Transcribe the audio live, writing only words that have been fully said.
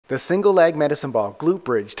The single leg medicine ball glute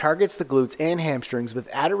bridge targets the glutes and hamstrings with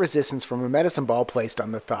added resistance from a medicine ball placed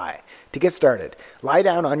on the thigh. To get started, lie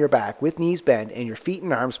down on your back with knees bent and your feet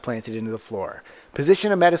and arms planted into the floor.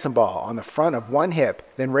 Position a medicine ball on the front of one hip,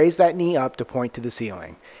 then raise that knee up to point to the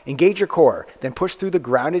ceiling. Engage your core, then push through the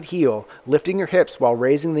grounded heel, lifting your hips while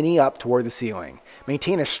raising the knee up toward the ceiling.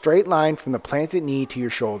 Maintain a straight line from the planted knee to your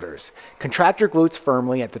shoulders. Contract your glutes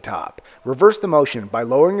firmly at the top. Reverse the motion by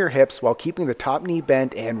lowering your hips while keeping the top knee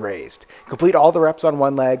bent and raised. Complete all the reps on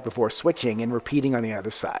one leg before switching and repeating on the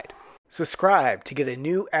other side. Subscribe to get a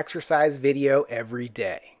new exercise video every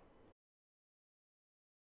day.